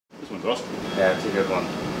one's awesome. Yeah, it's a good one.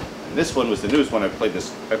 And this one was the newest one. I play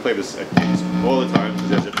this at gigs all the time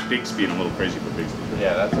because it has a big speed. I'm a little crazy for big speed.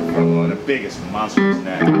 Yeah, that's a fun one. And the biggest monstrous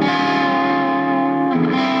neck.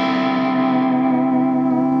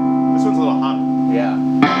 This one's a little hot. Yeah.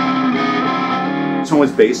 This one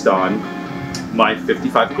was based on my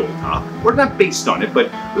 55 Goldtop. We're not based on it, but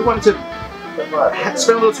we wanted to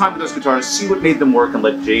spend a little time with those guitars, see what made them work, and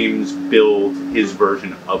let James build his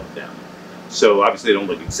version of them. So obviously they don't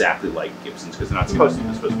look exactly like Gibson's because they're not supposed to.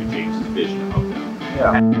 They're supposed to be James's vision of them.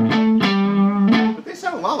 Yeah. But they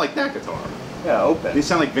sound a lot like that guitar. Yeah, open. They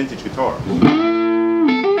sound like vintage guitars.